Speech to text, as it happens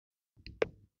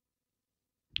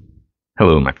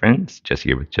Hello, my friends. Jesse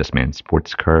here with Just Man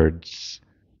Sports Cards.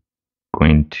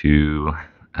 Going to,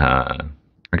 I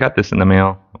got this in the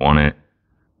mail. I want it,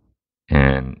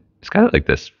 and it's got like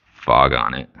this fog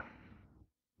on it.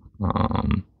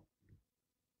 Um,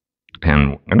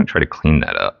 and I'm gonna try to clean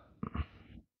that up.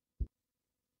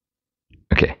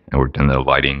 Okay, I worked on the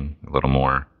lighting a little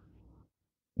more,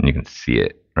 and you can see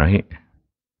it, right?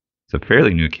 It's a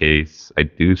fairly new case. I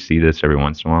do see this every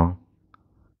once in a while.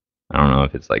 I don't know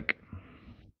if it's like,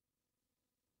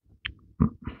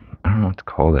 I don't know what to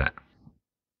call that.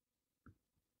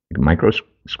 Like micro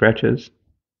scratches.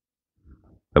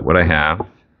 But what I have,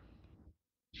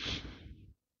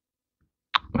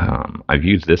 I've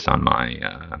used this on my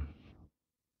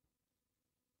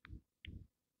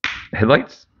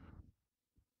headlights,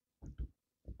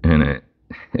 and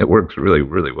it works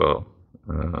really well.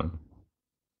 Uh,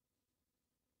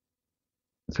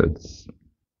 so it's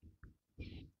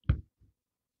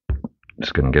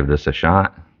just gonna give this a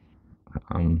shot.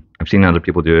 I've seen other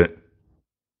people do it.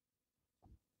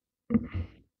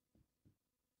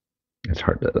 It's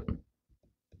hard to.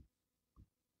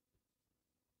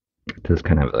 It does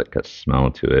kind of like a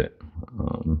smell to it.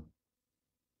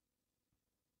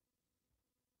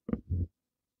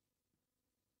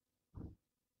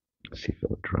 See if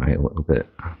it'll dry a little bit.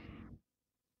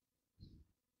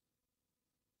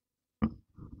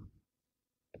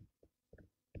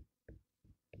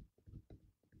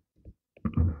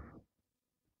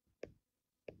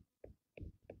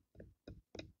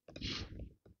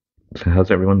 So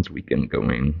how's everyone's weekend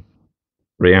going?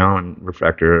 Rayon and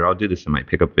refractor. I'll do this in my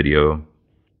pickup video.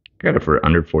 Got it for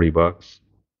under $40.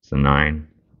 It's a 9.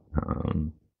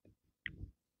 Um,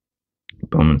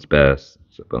 Bowman's best.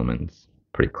 So Bowman's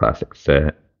pretty classic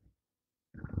set.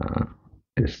 Uh,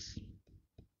 I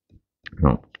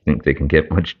don't think they can get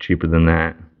much cheaper than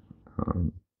that.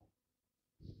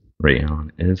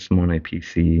 Rayon is someone I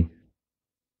PC.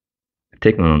 I've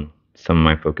taken some of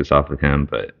my focus off of him,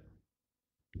 but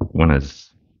when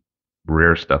his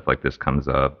rare stuff like this comes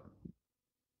up,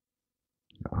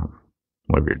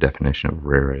 whatever your definition of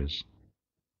rare is,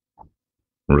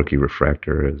 rookie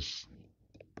refractor is,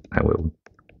 I will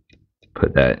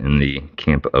put that in the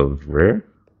camp of rare.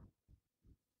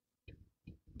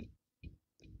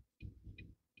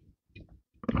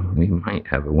 We might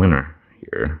have a winner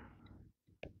here.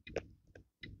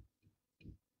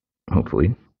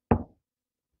 Hopefully.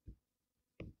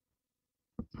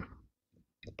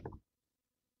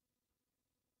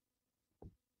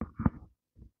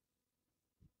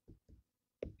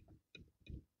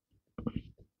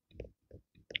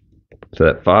 So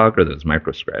that fog or those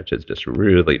micro scratches just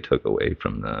really took away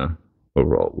from the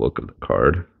overall look of the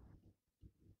card.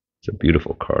 It's a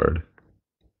beautiful card.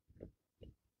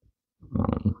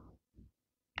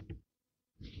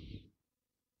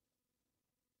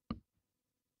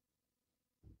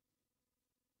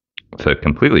 So it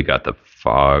completely got the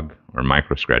fog or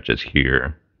micro scratches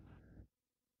here.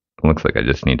 It looks like I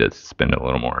just need to spend a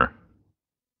little more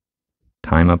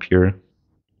time up here.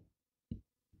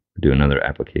 Do another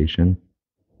application.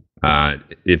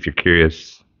 If you're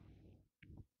curious,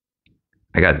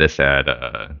 I got this at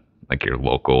like your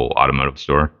local automotive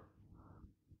store.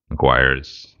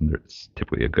 Meguiar's, it's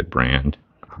typically a good brand.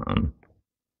 But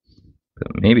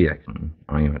maybe I can,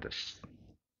 I don't even have to,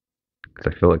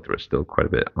 because I feel like there was still quite a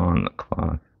bit on the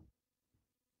cloth.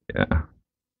 Yeah.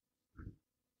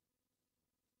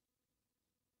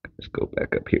 Just go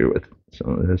back up here with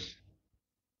some of this.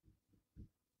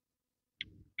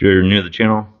 If you're new to the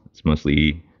channel, it's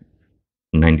mostly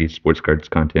 90s sports cards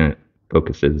content.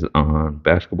 Focuses on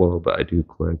basketball, but I do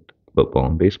collect football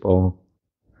and baseball.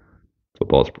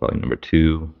 Football is probably number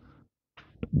 2.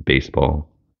 Baseball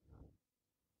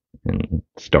and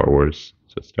Star Wars.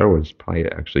 So Star Wars probably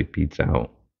actually beats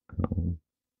out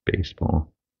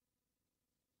baseball.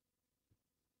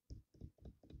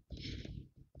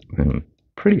 I'm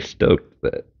pretty stoked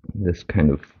that this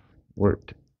kind of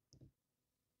worked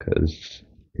because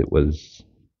it was,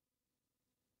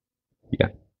 yeah,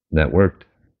 that worked.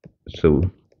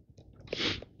 So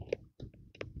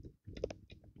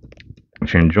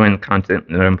if you're enjoying the content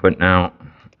that I'm putting out,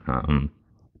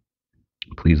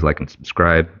 please like and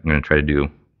subscribe. I'm going to try to do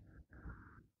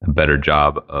a better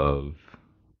job of,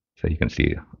 so you can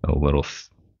see a little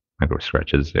micro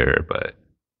scratches there, but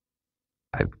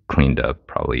I've cleaned up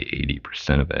probably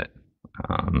 80% of it.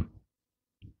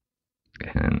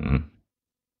 And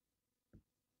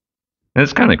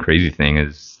this kind of crazy thing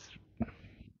is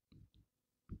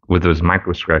with those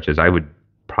micro scratches, I would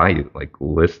probably like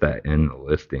list that in the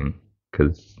listing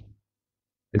because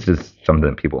it's just something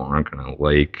that people aren't going to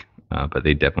like, but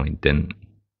they definitely didn't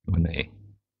when they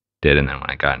did, and then when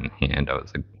I got in hand, I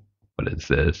was like, what is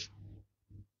this?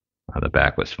 The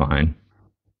back was fine.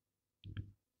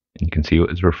 And you can see it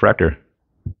was refractor.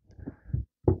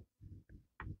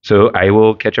 So I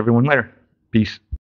will catch everyone later. Peace.